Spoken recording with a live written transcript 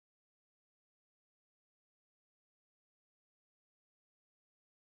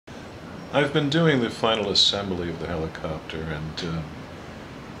I've been doing the final assembly of the helicopter, and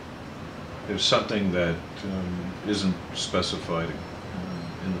there's something that isn't specified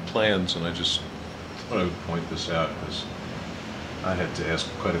in the plans, and I just thought I would point this out because I had to ask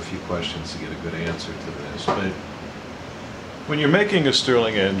quite a few questions to get a good answer to this. But when you're making a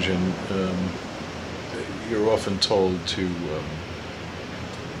Stirling engine, you're often told to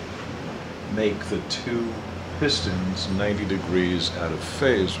make the two pistons 90 degrees out of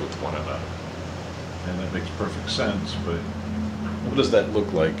phase with one another. And that makes perfect sense, but what does that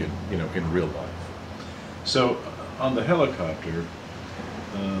look like in real life? So on the helicopter,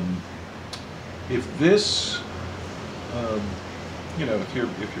 if this, if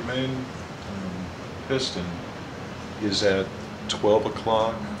your main piston is at 12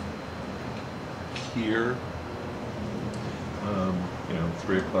 o'clock here,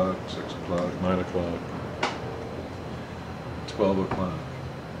 3 o'clock, 6 o'clock, 9 o'clock, 12 o'clock,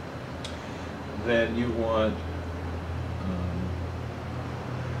 then you want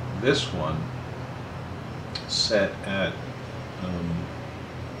this one set at,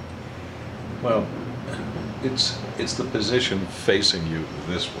 well, it's the position facing you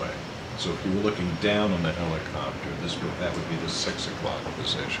this way. So if you were looking down on the helicopter, that would be the 6 o'clock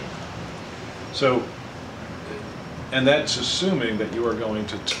position. So, and that's assuming that you are going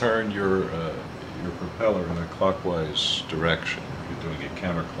to turn your propeller in a clockwise direction. If you're doing it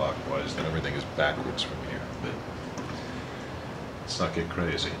counterclockwise, then everything is backwards from here. But let's not get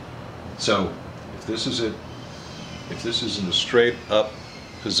crazy. So if this is in a straight up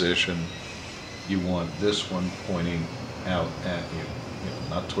position, you want this one pointing out at you.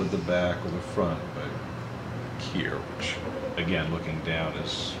 Not toward the back or the front, but here, which again, looking down,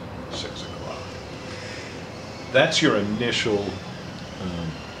 is 6 o'clock. That's your initial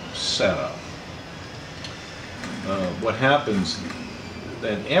setup. What happens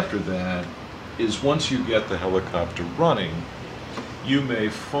then after that is once you get the helicopter running, you may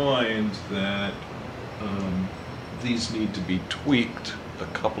find that these need to be tweaked a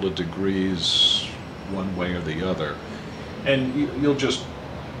couple of degrees one way or the other, and you'll just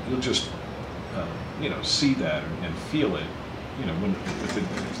see that and feel it. When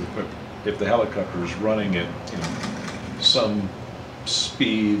if the helicopter is running at some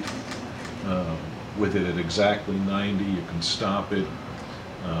speed with it at exactly 90, you can stop it,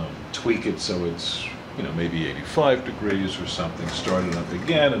 tweak it so it's maybe 85 degrees or something, start it up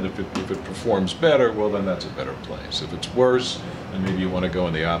again, and if it performs better, well, then that's a better place. If it's worse, then maybe you want to go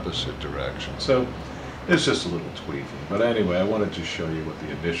in the opposite direction. So it's just a little tweaking. But anyway, I wanted to show you what the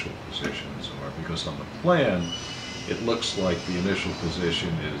initial positions are, because on the plan, it looks like the initial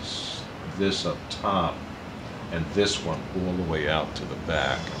position is this up top and this one all the way out to the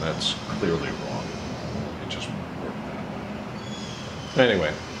back, and that's clearly wrong. It just won't work that way.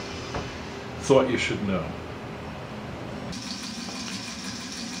 Anyway, thought you should know.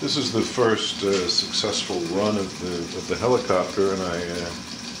 This is the first successful run of the helicopter, and I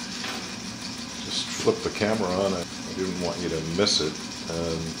just flipped the camera on. I didn't want you to miss it.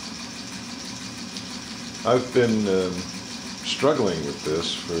 I've been struggling with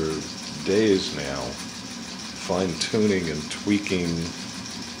this for days now, fine-tuning and tweaking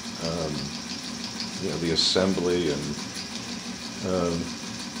the assembly, and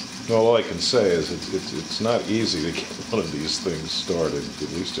all I can say is it's not easy to get one of these things started.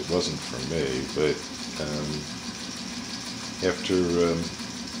 At least it wasn't for me. But after,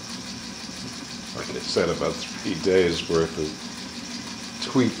 like I said, about 3 days worth of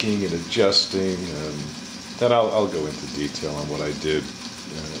tweaking and adjusting, and I'll go into detail on what I did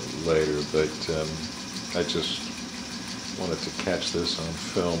later. But I just wanted to catch this on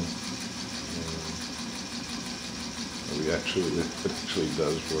film. It actually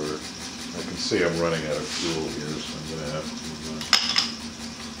does work. I can see I'm running out of fuel here, so I'm going to have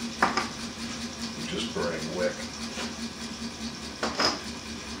to just burning wick.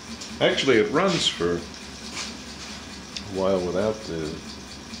 Actually, it runs for a while without the,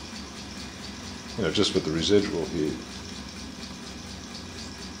 just with the residual heat.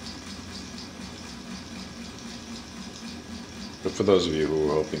 But for those of you who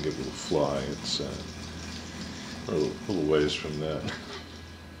are hoping it will fly, it's a little ways from that.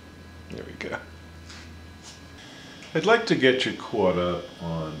 There we go. I'd like to get you caught up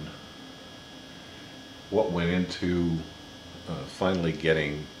on what went into finally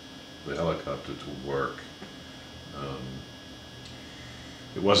getting the helicopter to work.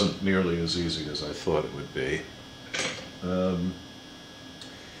 It wasn't nearly as easy as I thought it would be.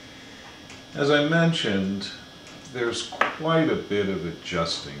 As I mentioned, there's quite a bit of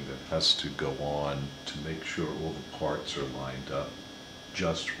adjusting that has to go on to make sure all the parts are lined up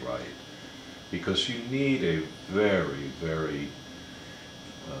just right. because you need a very, very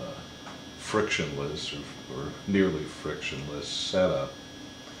frictionless or nearly frictionless setup.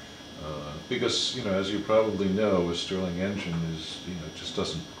 Because, as you probably know, a Stirling engine just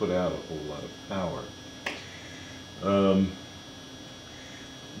doesn't put out a whole lot of power.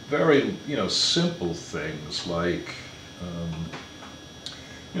 Very, simple things like,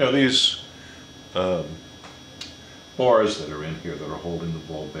 these bars that are in here that are holding the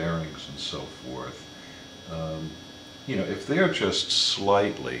ball bearings and so forth. If they're just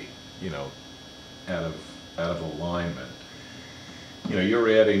slightly, out of alignment, you're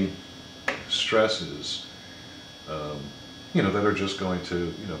adding stresses, that are just going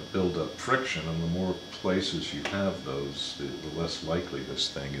to, build up friction, and the more places you have those, the less likely this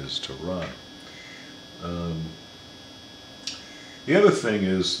thing is to run. The other thing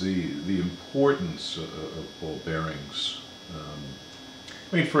is the importance of ball bearings.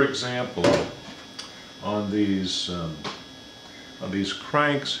 For example, on these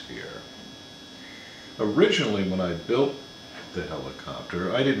cranks here, originally when I built the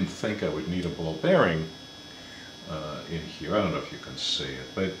helicopter, I didn't think I would need a ball bearing in here. I don't know if you can see it,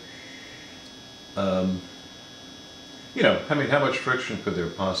 but how much friction could there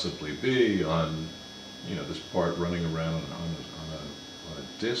possibly be on this part running around on a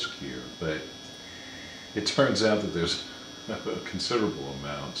disc here? But it turns out that there's a considerable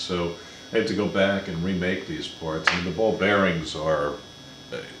amount, so I had to go back and remake these parts. I mean, the ball bearings are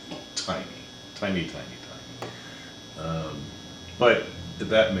tiny. But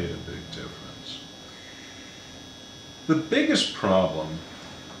that made a big difference. The biggest problem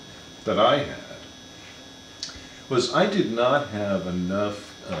that I had was I did not have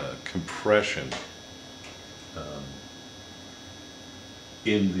enough compression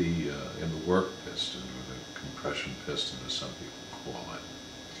in the work piston, or the compression piston, as some people call it.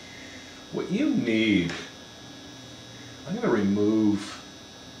 What you need, I'm going to remove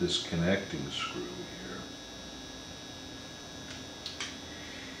this connecting screw here.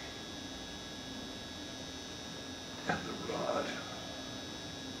 And the rod.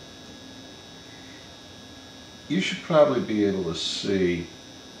 You should probably be able to see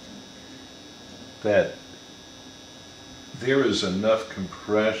that there is enough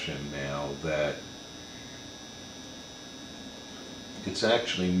compression now that it's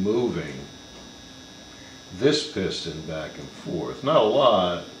actually moving this piston back and forth. Not a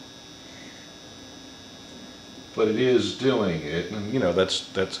lot, but it is doing it, and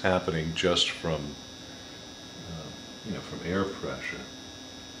that's happening just from from air pressure.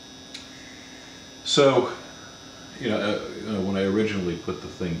 So when I originally put the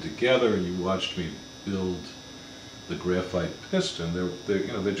thing together, and you watched me build the graphite piston,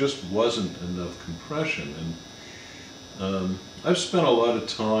 there just wasn't enough compression, and I've spent a lot of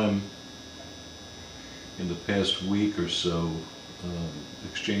time in the past week or so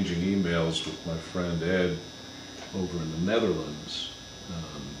exchanging emails with my friend Ed over in the Netherlands.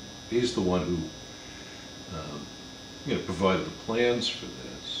 He's the one who provided the plans for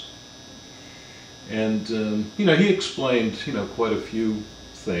this, and he explained quite a few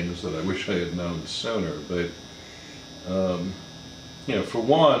things that I wish I had known sooner. But for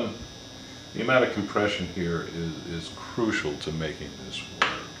one, the amount of compression here is crucial to making this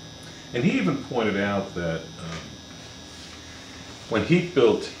work. And he even pointed out that when he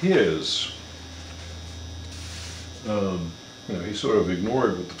built his, he sort of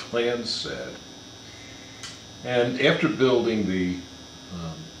ignored what the plans said. And after building the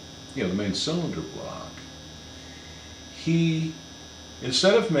main cylinder block, he,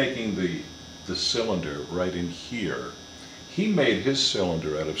 instead of making the cylinder right in here, he made his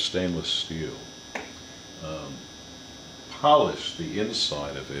cylinder out of stainless steel, polished the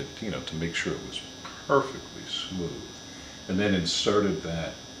inside of it, to make sure it was perfectly smooth, and then inserted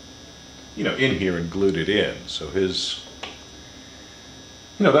that, in here and glued it in. So his,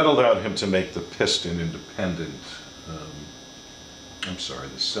 that allowed him to make the piston independent, the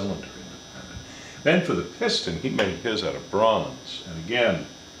cylinder independent. Then for the piston, he made his out of bronze, and again,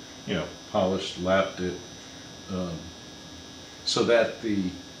 polished, lapped it, so that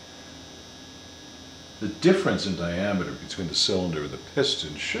the difference in diameter between the cylinder and the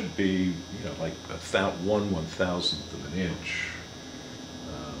piston should be, like 1/1000th of an inch.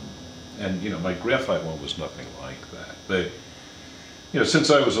 And my graphite one was nothing like that. But since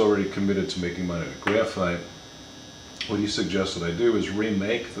I was already committed to making mine out of graphite, what he suggested I do is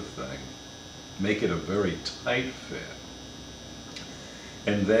remake the thing, make it a very tight fit,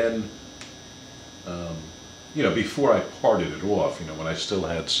 and then before I parted it off, when I still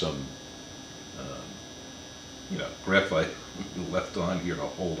had some graphite left on here to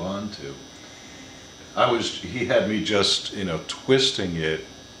hold on to, he had me just, twisting it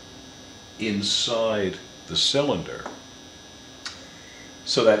inside the cylinder,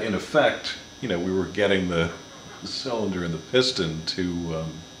 so that in effect, we were getting the cylinder and the piston to,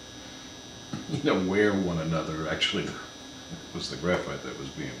 wear one another. Actually, it was the graphite that was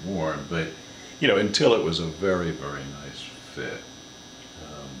being worn, but, until it was a very, very nice fit.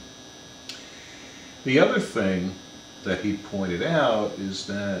 The other thing that he pointed out is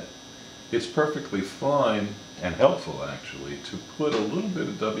that it's perfectly fine and helpful, actually, to put a little bit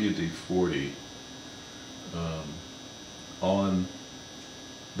of WD-40 on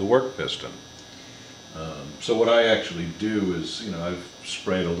the work piston. So what I actually do is, I've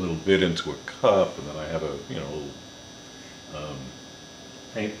sprayed a little bit into a cup, and then I have a, little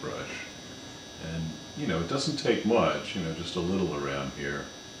paintbrush. And, it doesn't take much, just a little around here.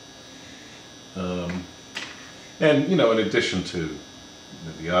 And, in addition to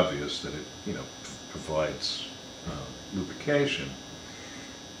the obvious that it, provides lubrication,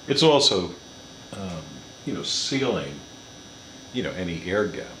 it's also, sealing, any air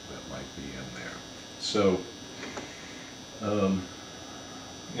gap that might be in there. So,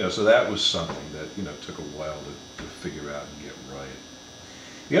 so that was something that, took a while to figure out and get right.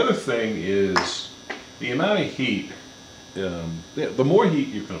 The other thing is the amount of heat. The more heat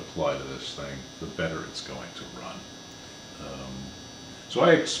you can apply to this thing, the better it's going to run. So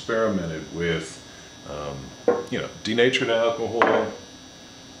I experimented with, denatured alcohol,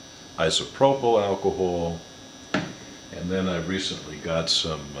 isopropyl alcohol, and then I recently got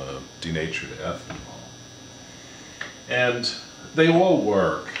some denatured ethanol. And they all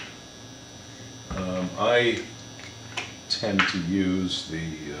work. I tend to use the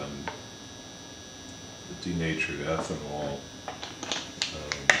denatured ethanol,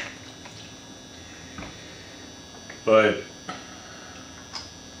 but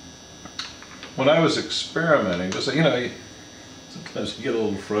when I was experimenting, because sometimes you get a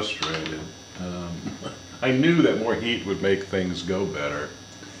little frustrated. I knew that more heat would make things go better,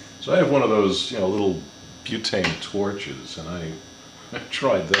 so I have one of those little butane torches, and I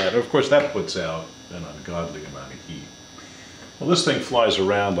tried that. Of course, that puts out an ungodly amount of heat. Well, this thing flies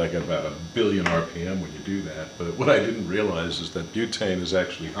around like at about 1 billion RPM when you do that, but what I didn't realize is that butane is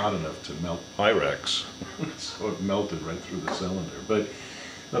actually hot enough to melt Pyrex, so it melted right through the cylinder. But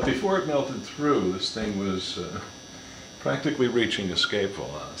before it melted through, this thing was practically reaching escape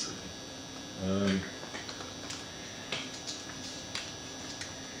velocity.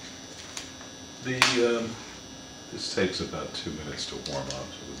 This takes about 2 minutes to warm up,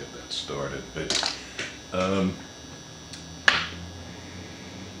 so we'll get that started. But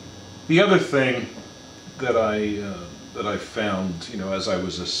the other thing that I found, as I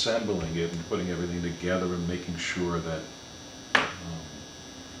was assembling it and putting everything together and making sure that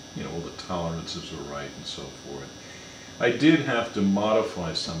all the tolerances are right and so forth, I did have to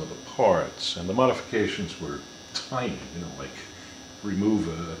modify some of the parts, and the modifications were tiny, like remove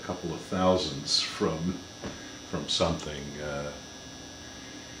a couple of thousandths from something,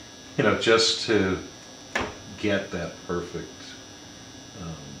 just to get that perfect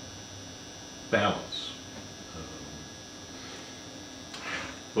balance.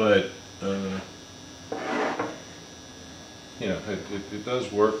 But it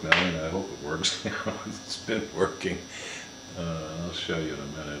does work now, and I hope it works now. It's been working. I'll show you in a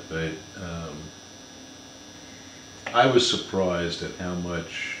minute, but I was surprised at how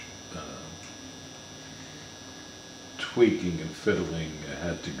much tweaking and fiddling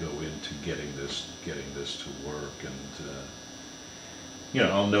had to go into getting this to work, and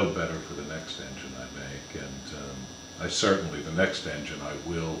I'll know better for the next engine I make, and I certainly, the next engine I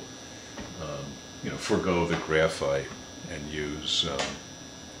will forgo the graphite and use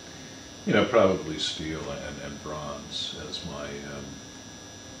probably steel and bronze as my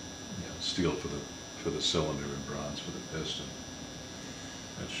steel for the cylinder and bronze for the piston.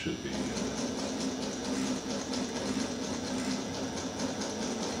 That should be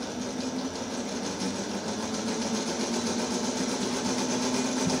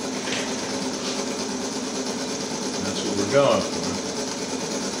that's what we're going for.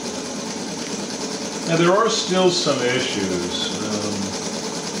 Now there are still some issues.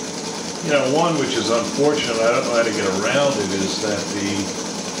 One which is unfortunate, I don't know how to get around it, is that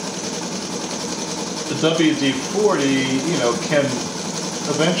the WD-40, can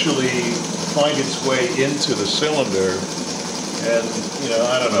eventually find its way into the cylinder, and,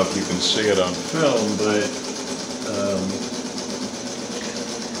 I don't know if you can see it on film, but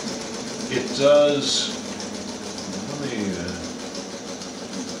it does, let me,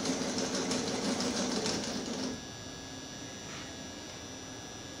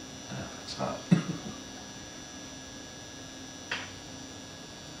 it's hot.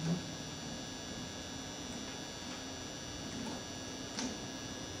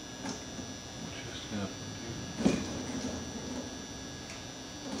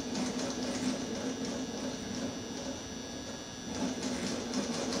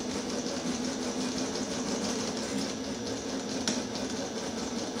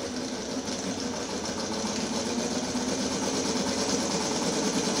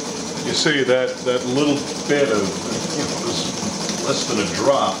 You see that little bit of, was less than a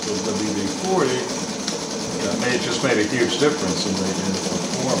drop of WD-40, just made a huge difference in the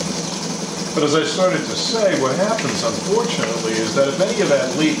performance. But as I started to say, what happens, unfortunately, is that if any of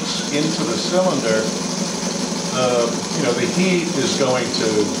that leaks into the cylinder, the heat is going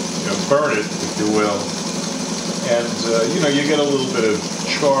to burn it, if you will, and you get a little bit of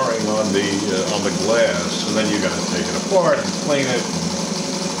charring on the glass, and then you got to take it apart and clean it.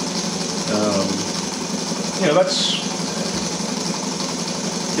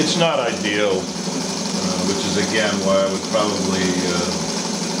 It's not ideal, which is again why I would probably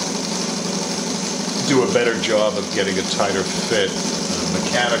do a better job of getting a tighter fit,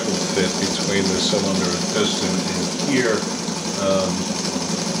 mechanical fit between the cylinder and piston in here,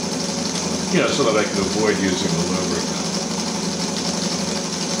 so that I can avoid using the lubricant.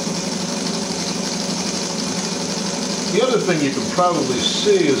 The other thing you can probably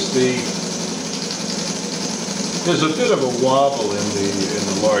see is there's a bit of a wobble in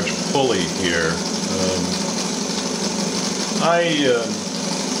the large pulley here.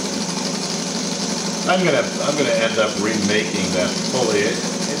 I'm gonna end up remaking that pulley. It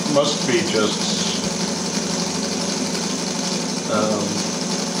must be just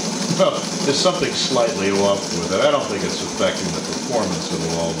well, there's something slightly off with it. I don't think it's affecting the performance at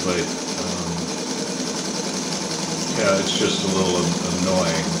all, but it's just a little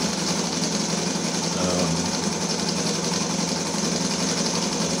annoying.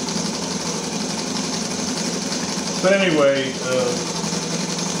 But anyway,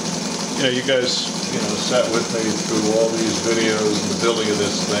 you guys, sat with me through all these videos and the building of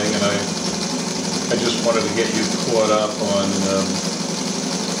this thing, and I just wanted to get you caught up on,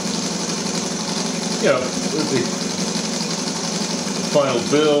 the final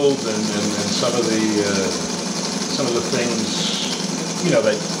build and some of the things,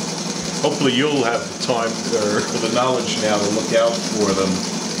 that hopefully you'll have the time or the knowledge now to look out for them.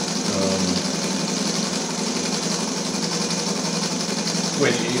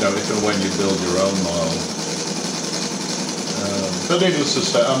 If and when you build your own model. But needless to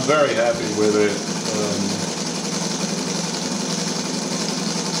say, I'm very happy with it.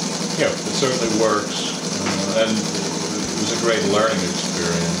 It certainly works, and it was a great learning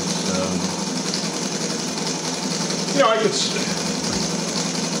experience. I could,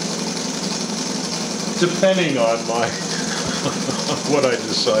 depending on what I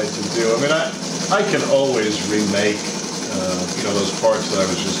decide to do. I mean, I can always remake. Those parts that I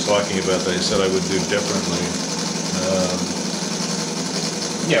was just talking about that I said I would do differently,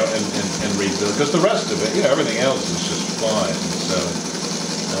 and rebuild, because the rest of it, everything else is just fine, so,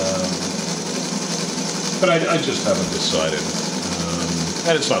 but I just haven't decided,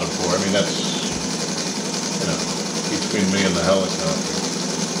 and it's not important. I mean, that's, between me and the helicopter.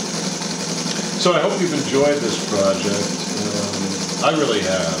 So I hope you've enjoyed this project. I really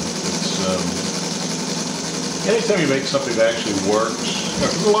have. It's, anytime you make something that actually works,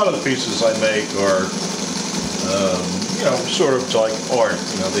 a lot of the pieces I make are, sort of like art.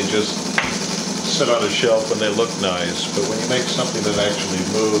 They just sit on a shelf and they look nice. But when you make something that actually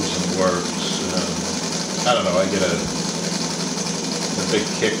moves and works, I don't know, I get a big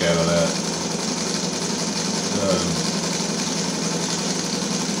kick out of that.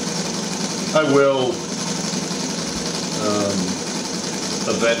 I will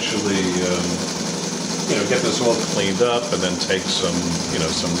eventually get this all cleaned up and then take some,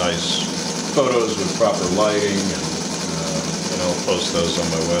 some nice photos with proper lighting, and, I'll post those on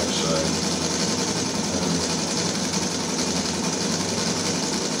my website.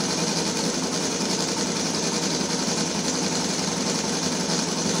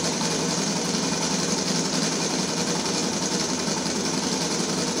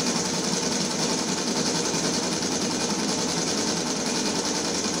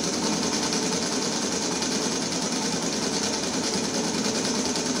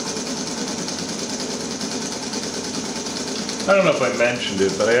 I don't know if I mentioned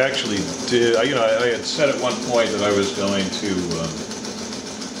it, but I actually did. I had said at one point that I was going to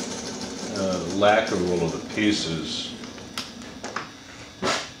lacquer all of the pieces,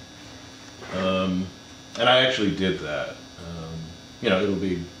 and I actually did that. It'll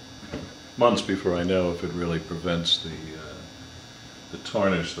be months before I know if it really prevents the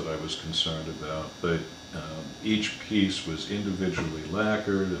tarnish that I was concerned about. But each piece was individually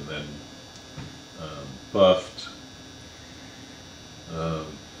lacquered and then buffed.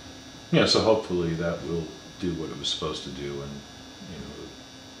 So hopefully that will do what it was supposed to do, and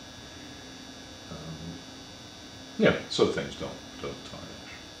so things don't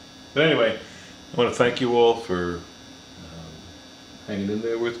tarnish. But anyway, I want to thank you all for hanging in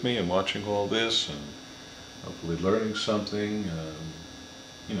there with me and watching all this and hopefully learning something.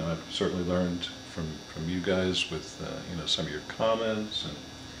 You know, I've certainly learned from you guys with you know, some of your comments,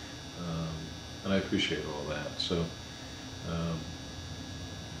 and I appreciate all that. So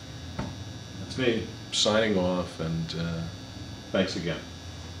that's me signing off, and thanks again.